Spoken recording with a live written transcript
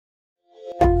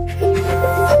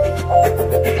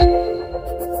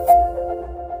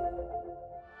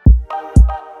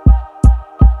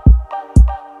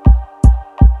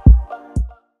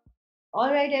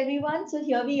right, everyone. So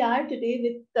here we are today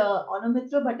with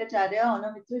Anamitra Bhattacharya.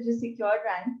 Anamitra just secured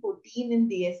rank 14 in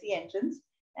DSE entrance,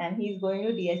 and he's going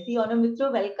to DSE.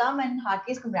 Anamitra, welcome and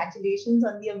heartiest congratulations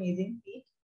on the amazing feat.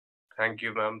 Thank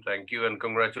you, ma'am. Thank you, and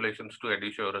congratulations to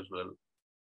EduSure as well.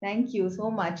 Thank you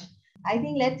so much. I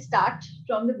think let's start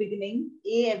from the beginning.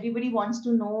 Everybody wants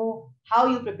to know how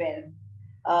you prepare,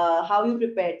 how you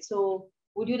prepared. So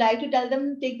would you like to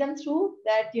take them through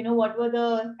that, what were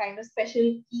the kind of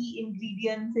special key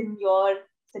ingredients in your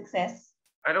success?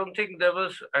 I don't think there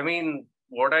was,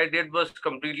 what I did was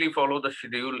completely follow the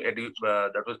schedule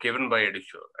that was given by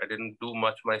EduSure. I didn't do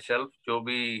much myself. जो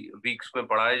भी weeks में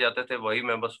पढ़ाए जाते थे, वही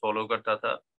मैं बस follow करता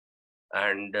था.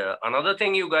 And another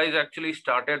thing you guys actually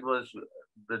started was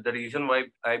the reason why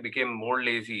I became more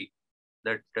lazy,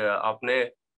 that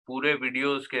आपने पूरे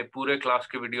videos के पूरे class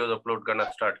के videos upload करना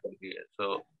start कर दिए.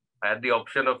 So I had the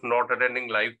option of not attending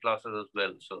live classes as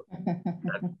well. So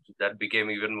that became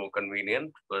even more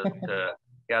convenient. But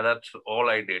yeah, that's all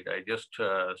I did. I just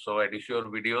saw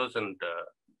EduSure videos and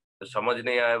समझ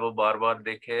नहीं आया वो बार-बार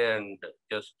देखे and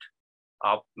just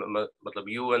आप मतलब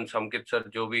you and Samkith Sir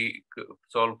जो भी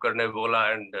solve करने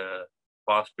बोला and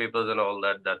past papers and all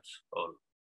that, that's all.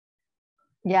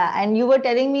 Yeah, and you were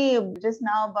telling me just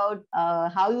now about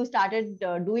how you started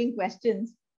doing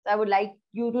questions. So I would like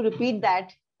you to repeat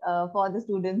that for the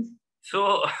students.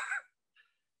 So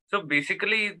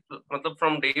basically,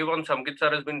 from day one, Samkith Sir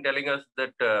has been telling us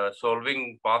that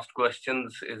solving past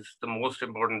questions is the most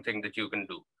important thing that you can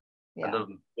do. Yeah. And the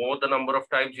more the number of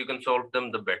times you can solve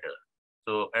them, the better.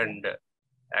 So, and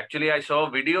actually, I saw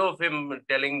a video of him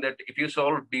telling that if you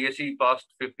solve DSE past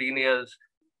 15 years,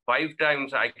 5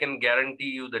 times, I can guarantee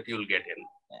you that you'll get in.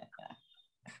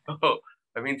 So,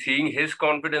 seeing his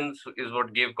confidence is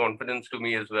what gave confidence to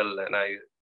me as well. And I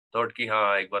thought कि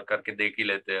हाँ एक बार करके देख ही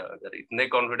लेते हैं अगर इतने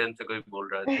confidence से कोई बोल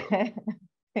रहा है तो.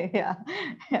 Yeah,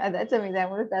 that's amazing. I'm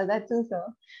going to tell that too, sir.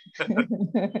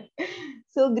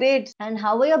 So great. And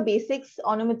how were your basics,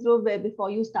 Anamitra, before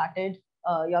you started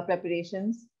your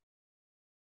preparations?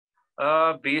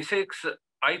 Basics,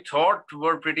 I thought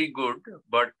were pretty good,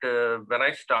 but when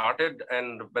I started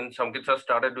and when Samkith Sir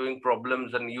started doing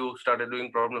problems and you started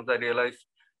doing problems, I realized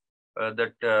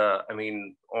that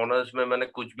honors में मैंने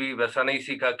कुछ भी वैसा नहीं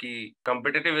सीखा कि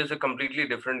competitive is a completely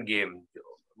different game.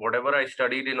 Whatever I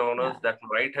studied in honors, that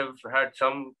might have had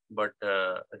some, but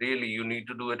really you need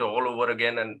to do it all over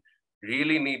again and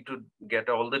really need to get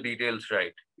all the details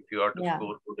right if you are to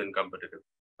score good in competitive.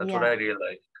 That's what I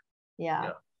realized.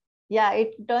 Yeah,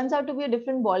 it turns out to be a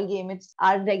different ball game. It's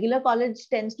our regular college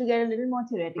tends to get a little more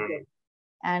theoretical.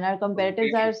 And our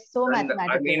competitors are so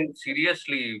mathematical.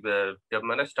 Seriously, जब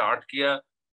मैंने start किया,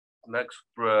 मैं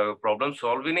problem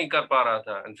solve ही नहीं कर पा रहा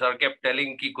था. And sir kept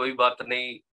telling कि कोई बात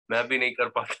नहीं, मैं भी नहीं कर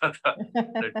पाता था.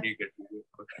 ठीक है.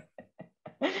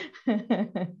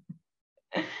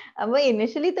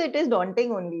 Initially, it is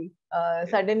daunting only.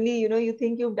 Suddenly, you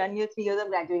think you've done your 3 years of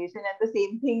graduation, and the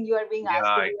same thing you are being asked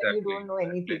to do, and you don't know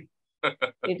anything.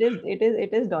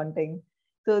 It is daunting.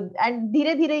 So, and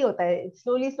dhire dhire hi hota hai.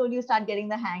 Slowly you start getting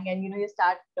the hang, and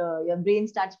your brain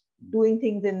starts doing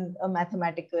things in a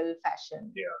mathematical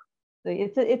fashion. Yeah. So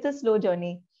it's a slow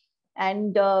journey.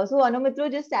 And so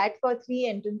Anamitra just sat for 3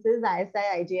 entrances: ISI,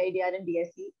 IJIDR, and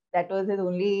DSE. That was his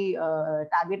only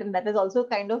target, and that is also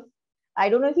kind of, I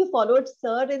don't know if you followed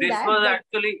Sir in this that. This was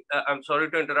actually, I'm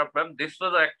sorry to interrupt, ma'am. This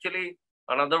was actually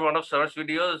another one of Sir's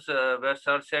videos where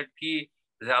Sir said कि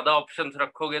ज़्यादा options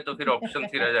रखोगे तो फिर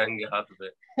options ही रह जाएंगे हाथ में.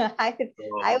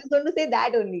 I was going to say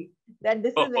that only. That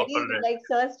this is very like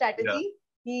Sir's strategy.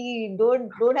 He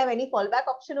don't have any fallback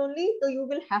option only, so you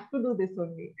will have to do this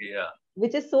only. Yeah.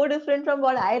 Which is so different from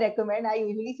what I recommend. I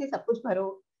usually say सब कुछ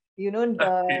भरो.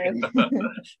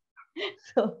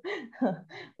 So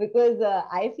because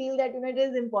I feel that it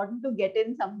is important to get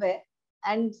in somewhere,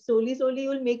 and slowly you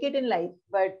will make it in life.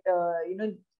 But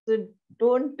so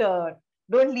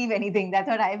don't leave anything. That's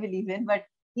what I believe in. But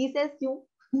he says you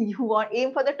want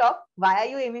aim for the top. Why are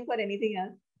you aiming for anything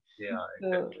else? Yeah,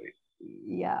 exactly. So,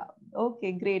 yeah.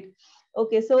 Okay, great.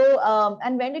 Okay, so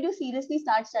and when did you seriously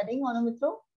start studying,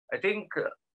 Anamitra? I think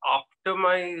after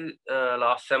my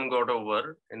last sem got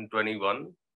over in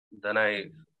 21, then I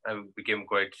became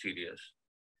quite serious.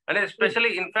 And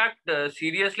especially, in fact,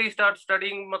 seriously start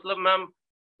studying, मतलब ma'am,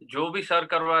 जो भी sir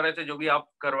करवा रहे थे, जो भी आप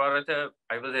करवा रहे थे,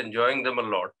 I was enjoying them a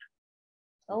lot.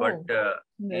 But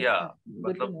yeah,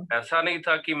 मतलब ऐसा नहीं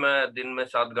था कि मैं दिन में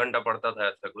 7 घंटा पढ़ता था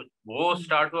ऐसा कुछ. वो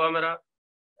start हुआ मेरा,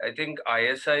 I think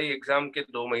ISI एग्जाम के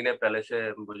 2 महीने पहले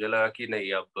से मुझे लगा कि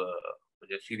नहीं अब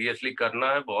मुझे सीरियसली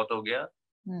करना है, बहुत हो गया,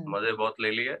 मजे बहुत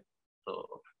ले लिए,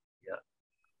 तो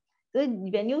So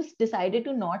when you decided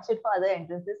to not sit for other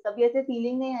entrances, कभी ऐसे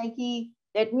feeling नहीं आई कि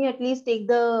let me at least take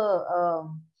the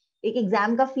एक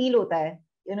exam का feel होता है,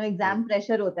 you know, exam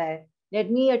pressure होता है.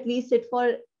 Let me at least sit for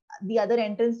the other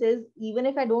entrances, even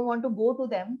if I don't want to go to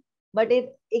them, but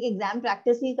एक exam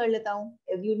practice ही कर लेता हूँ.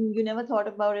 You never thought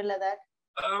about it like that?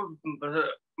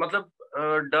 मतलब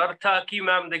डर था कि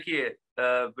मैम देखिए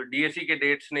डीएसई के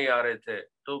डेट्स नहीं आ रहे थे,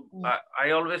 तो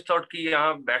आई ऑलवेज थॉट कि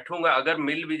यहाँ बैठूंगा, अगर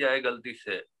मिल भी जाए गलती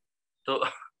से तो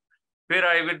फिर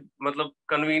आई वुड, मतलब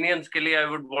कन्वीनियंस के लिए I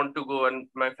would want to go and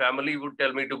my family would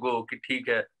tell me to go कि ठीक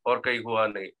है और कहीं हुआ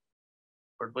नहीं,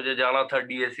 बट मुझे जाना था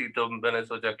डीएसई, तो मैंने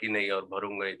सोचा कि नहीं और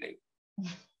भरूंगा ही नहीं.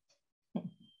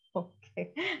 Okay.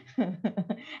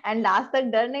 And last तक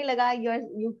डर नहीं लगा?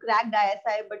 You cracked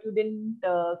ISI but you didn't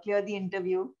clear the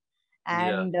interview,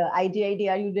 and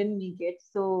IGIDR you didn't make it.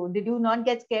 So did you not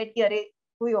get scared कि अरे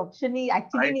कोई option ही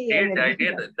actually नहीं है मेरे I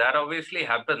did. That obviously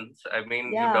happens. I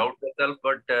mean, you doubt yourself,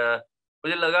 but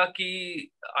मुझे लगा कि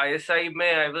ISI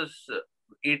में I was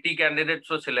 80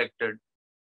 candidates were selected.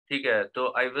 ठीक है,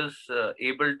 तो I was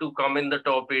able to come in the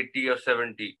top 80 or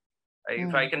 70.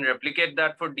 If I can replicate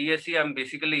that for DSE, I'm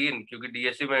basically in, क्योंकि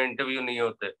DSE में interview नहीं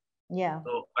होते.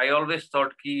 तो I always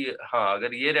thought कि हाँ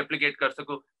अगर ये replicate कर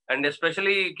सकूं, and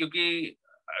especially क्योंकि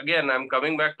again I'm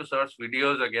coming back to Sir's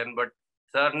videos again, but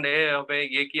sir ने हमें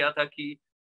ये किया था कि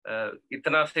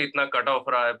इतना से इतना कट ऑफ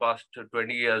रहा है पास्ट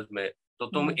 20 years में, तो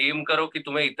तुम एम करो कि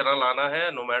तुम्हें इतना लाना है,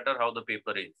 no matter how the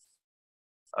paper is.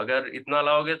 अगर इतना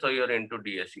लाओगे तो you're into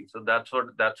DSE. So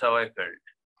that's how I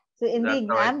felt. So in the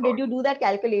exam, did you do that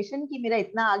calculation कि मेरा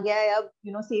इतना आ गया है अब,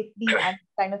 you know, safely, I'm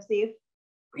kind of safe?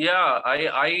 Yeah,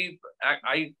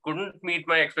 I couldn't meet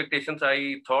my expectations.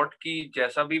 I thought कि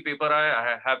जैसा भी paper आए,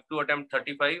 I have to attempt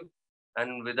 35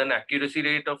 and with an accuracy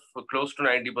rate of close to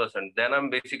 90%. Then I'm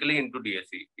basically into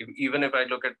DSE. Even if I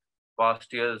look at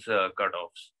past year's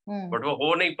cutoffs. But वो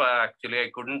हो नहीं पाया actually. I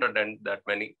couldn't attend that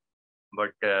many.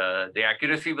 But the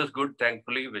accuracy was good,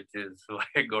 thankfully, which is why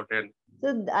I got in.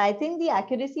 So I think the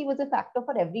accuracy was a factor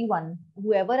for everyone.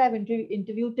 Whoever I've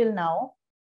interviewed till now,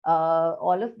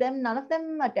 all of them, none of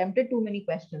them attempted too many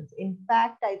questions. In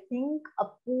fact, I think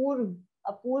Apoorv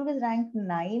was ranked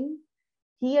 9.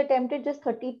 He attempted just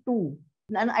 32.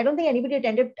 And I don't think anybody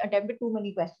attempted too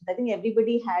many questions. I think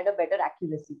everybody had a better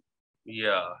accuracy.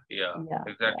 Yeah,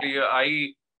 exactly. Yeah.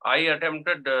 I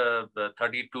attempted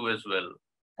 32 as well.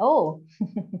 Oh.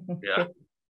 Yeah.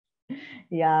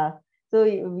 Yeah. So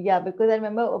yeah, because I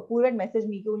remember Apoorv had messaged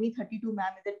me, only 32,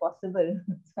 ma'am, is it possible?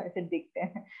 So I said,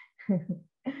 dekhte hain.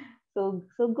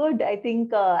 So good. I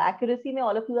think accuracy mein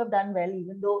all of you have done well,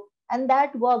 even though, and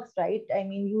that works, right? I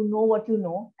mean, you know what you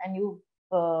know, and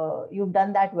you've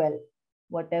done that well,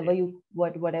 whatever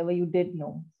you did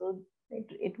know. So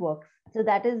it works. So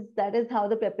that is how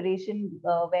the preparation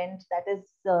went.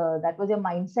 That was your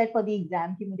mindset for the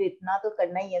exam कि मुझे इतना तो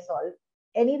करना ही है solve.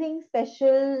 Anything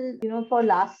special, you know, for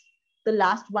the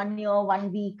last 1 year,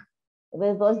 1 week?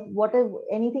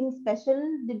 Anything special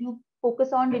did you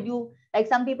focus on? Did you, like,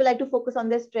 some people like to focus on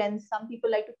their strengths, some people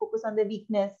like to focus on their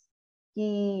weakness.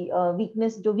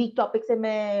 Weakness, जो weak topics है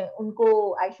मैं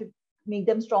उनको I should make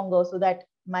them stronger so that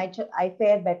I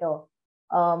fare better.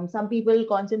 Some people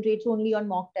concentrate only on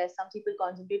mock tests. Some people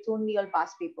concentrate only on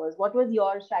past papers. What was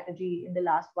your strategy in the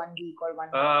last 1 week or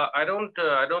 1 month? I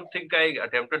don't think I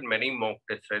attempted many mock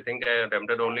tests. I think I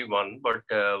attempted only one. But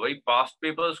वही past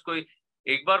papers कोई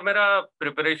एक बार मेरा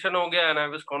preparation हो गया and I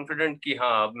was confident कि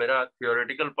हाँ अब मेरा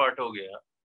theoretical part हो गया.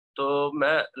 तो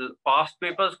मैं past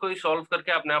papers को ही solve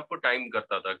करके अपने आप को time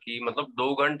करता था कि मतलब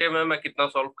 2 घंटे में मैं कितना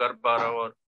solve कर पा रहा हूँ,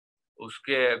 और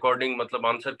उसके अकॉर्डिंग मतलब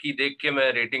आंसर की देख के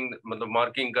मैं रेटिंग मतलब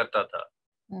मार्किंग करता था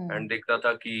एंड देखता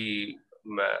था कि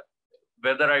मैं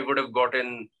whether I would have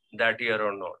gotten that year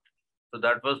or not. So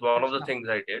that was one of the things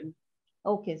I did.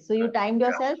 Okay, so you timed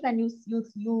yourself and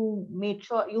you made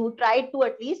sure you tried to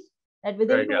at least that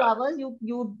within 2 hours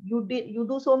you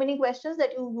do so many questions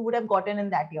that you would have gotten in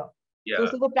that year. So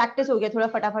उसको practice हो गया थोड़ा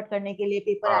फटाफट करने के लिए,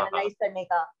 paper analyze करने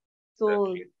का.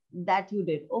 So that you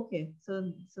did. Okay, so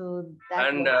that.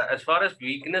 And as far as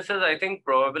weaknesses, I think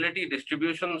probability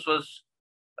distributions was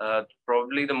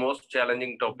probably the most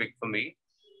challenging topic for me.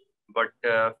 But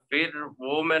फिर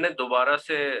वो मैंने दोबारा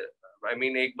से, I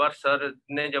mean एक बार सर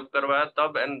ने जब करवाया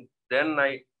तब, and then I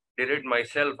did it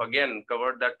myself again,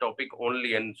 covered that topic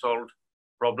only and solved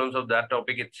problems of that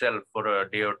topic itself for a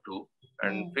day or two.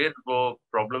 And फिर वो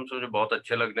problems मुझे बहुत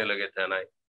अच्छे लगने लगे थे and I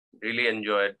really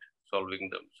enjoyed solving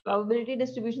them. So, probability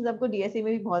distributions आपको DSE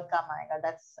में भी बहुत काम आएगा.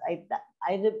 That's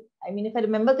I mean if I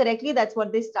remember correctly, that's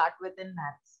what they start with in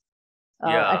maths.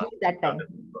 At least that time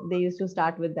they used to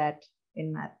start with that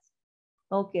in maths.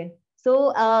 Okay,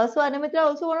 So Anamitra, I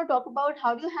also want to talk about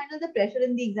how do you handle the pressure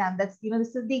in the exam? That's,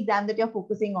 this is the exam that you're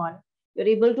focusing on. You're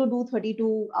able to do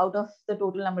 32 out of the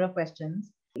total number of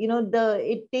questions.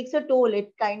 It takes a toll.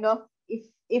 It kind of,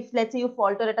 if let's say you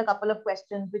falter at a couple of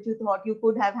questions which you thought you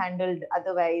could have handled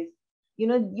otherwise,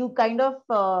 you kind of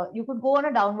you could go on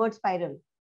a downward spiral.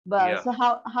 But so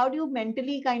how do you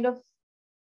mentally kind of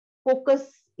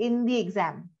focus in the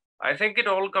exam? I think it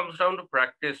all comes down to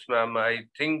practice, ma'am. I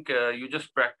think you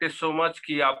just practice so much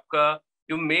कि आपका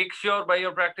you make sure by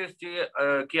your practice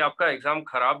कि आपका exam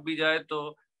खराब भी जाए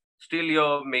तो still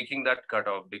you're making that cut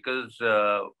off, because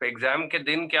exam के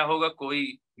दिन क्या होगा कोई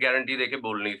गारंटी देके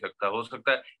बोल नहीं सकता. हो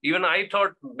सकता है even I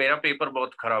thought मेरा पेपर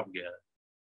बहुत खराब गया है.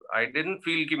 I didn't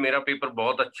feel कि मेरा पेपर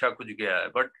बहुत अच्छा कुछ गया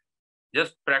है, but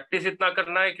just practice इतना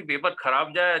करना है कि पेपर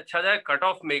खराब जाए अच्छा जाए, cut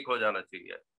off make हो जाना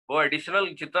चाहिए. वो एडिशनल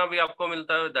जितना भी आपको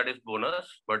मिलता है that is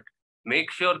bonus, but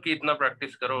make sure कि इतना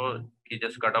प्रैक्टिस करो कि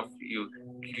just cut off you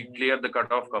clear the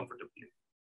cut off comfortably.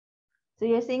 So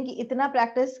you're saying कि इतना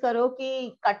practice करो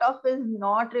कि cut off is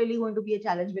not really going to be a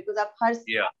challenge, because आप हर,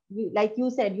 like you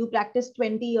said, you practice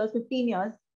 20 years, 15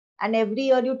 years, and every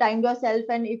year you timed yourself,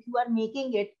 and if you are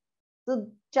making it, so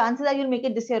chances are you'll make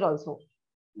it this year also.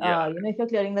 If you're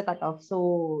clearing the cut off.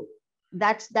 So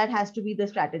that has to be the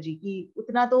strategy कि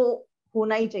उतना तो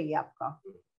होना ही चाहिए आपका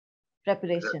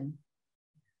preparation.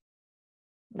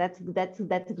 That's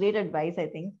great advice, I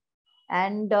think.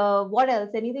 And what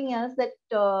else? Anything else that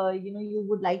you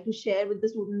would like to share with the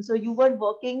students? So you were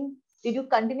working. Did you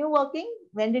continue working?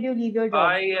 When did you leave your job?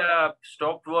 I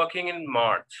stopped working in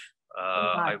March.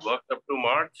 I worked up to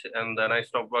March, and then I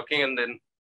stopped working, and then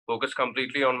focused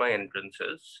completely on my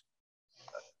entrances.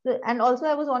 So, and also,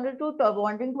 I was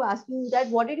wanting to ask you that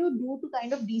what did you do to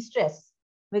kind of de-stress?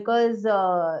 Because do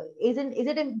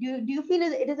you feel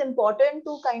it is important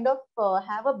to kind of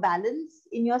have a balance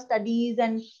in your studies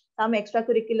and some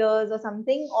extracurriculars or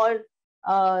something, or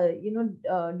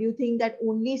do you think that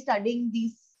only studying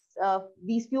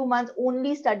these few months,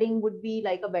 only studying would be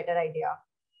like a better idea?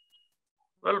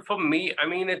 Well, for me, I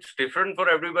mean, it's different for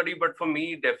everybody, but for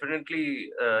me, definitely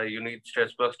you need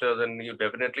stress busters, and you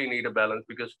definitely need a balance,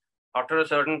 because after a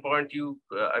certain point,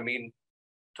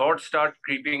 thoughts start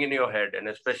creeping in your head. And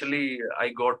especially I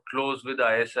got close with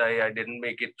ISI. I didn't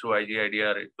make it through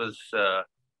IGIDR. It was,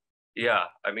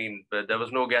 there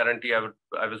was no guarantee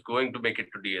I was going to make it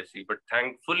to DSE. But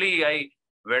thankfully, I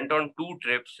went on 2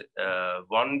 trips,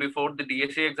 one before the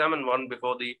DSE exam and one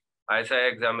before the ISI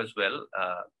exam as well.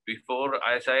 Before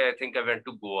ISI, I think I went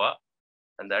to Goa,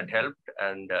 and that helped.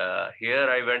 And here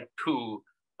I went to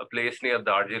a place near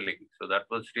Darjeeling. So that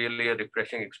was really a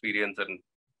refreshing experience and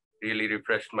really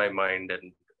refreshed my mind,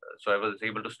 and so I was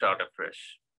able to start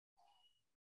afresh.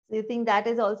 So you think that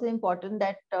is also important,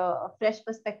 that a fresh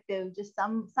perspective, just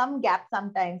some gap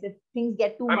sometimes if things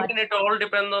get too much. I mean, it all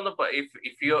depends on the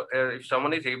if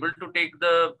someone is able to take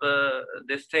the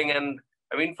this thing, and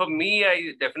I mean, for me,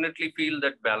 I definitely feel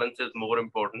that balance is more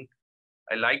important.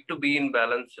 I like to be in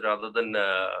balance rather than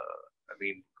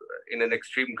in an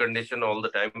extreme condition all the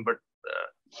time. But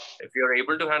if you're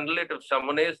able to handle it, if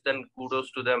someone is, then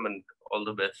kudos to them and all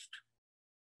the best.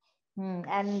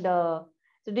 And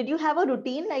so did you have a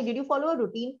routine? Like, did you follow a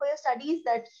routine for your studies,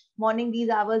 that morning these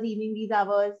hours, evening these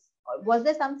hours? Was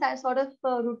there some sort of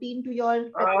routine to your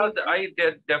preparation? I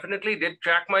definitely did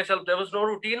track myself. There was no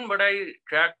routine, but I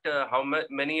tracked how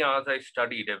many hours I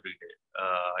studied every day.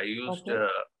 I used a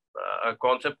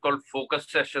concept called focus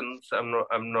sessions.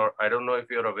 I don't know if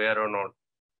you're aware or not.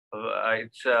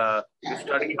 It's you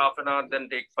study half an hour, then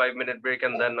take 5-minute break,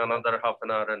 and then another half an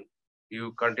hour, and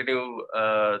you continue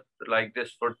like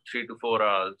this for 3 to 4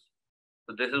 hours.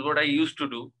 So this is what I used to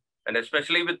do, and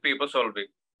especially with paper solving.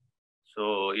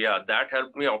 So yeah, that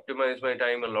helped me optimize my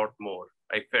time a lot more,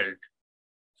 I felt.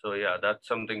 So yeah, that's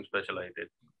something special I did.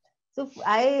 So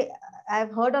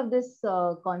I've heard of this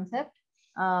concept,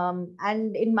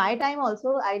 and in my time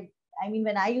also, I mean,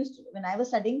 when I was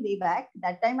studying way back,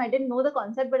 that time I didn't know the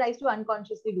concept, but I used to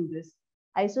unconsciously do this.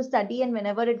 I used to study, and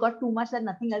whenever it got too much that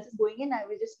nothing else is going in, I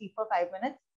would just sleep for 5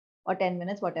 minutes or 10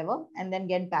 minutes, whatever, and then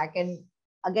get back. And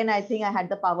again, I think I had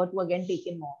the power to again take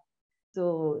in more.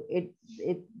 So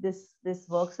this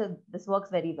works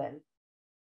very well.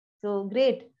 So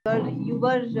great. You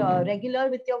were regular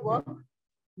with your work.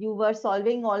 You were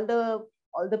solving all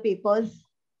the papers.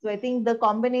 So I think the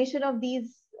combination of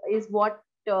these is what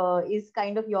is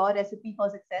kind of your recipe for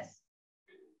success.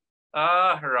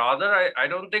 Rather, I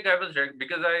don't think I was,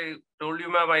 because I told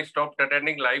you, ma'am, I stopped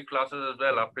attending live classes as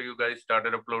well after you guys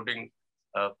started uploading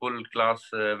full class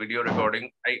video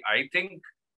recording. I think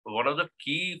one of the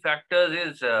key factors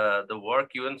is the work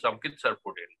you and Samkith Sir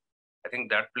put in. I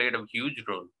think that played a huge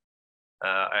role.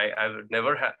 I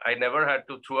never had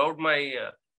to, throughout my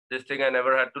this thing, I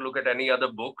never had to look at any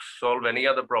other books, solve any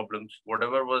other problems.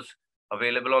 Whatever was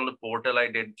available on the portal,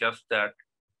 I did just that,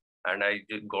 and I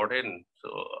got in. So,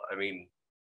 I mean,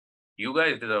 you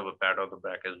guys deserve a pat on the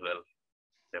back as well.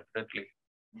 Definitely.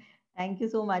 Thank you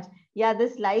so much. Yeah,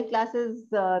 this live classes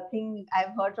thing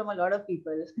I've heard from a lot of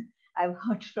people. I've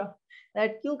heard from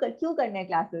that क्यों करने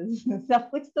classes सब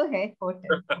कुछ तो है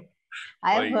hotel में.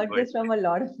 I have heard this from a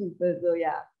lot of people. So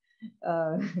yeah.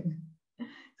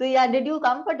 So yeah, did you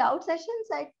come for doubt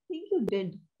sessions? I think you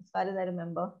did, as far as I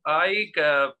remember.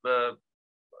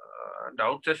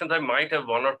 Doubt sessions, I might have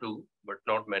one or two, but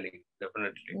not many.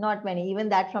 Definitely. Not many. Even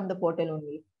that from the portal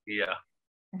only. Yeah.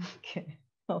 Okay.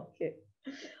 Okay.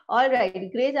 All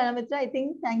right, great, Anamitra. I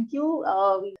think thank you.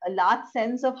 A large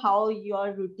sense of how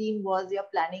your routine was, your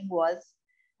planning was,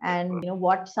 and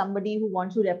what somebody who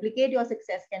wants to replicate your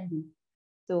success can do.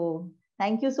 So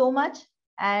thank you so much,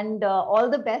 and all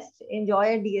the best.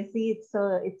 Enjoy at DSE. It's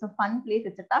a fun place.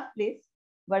 It's a tough place,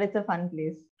 but it's a fun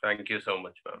place. Thank you so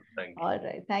much, ma'am. Thank you. All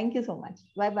right. Thank you so much.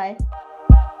 Bye bye.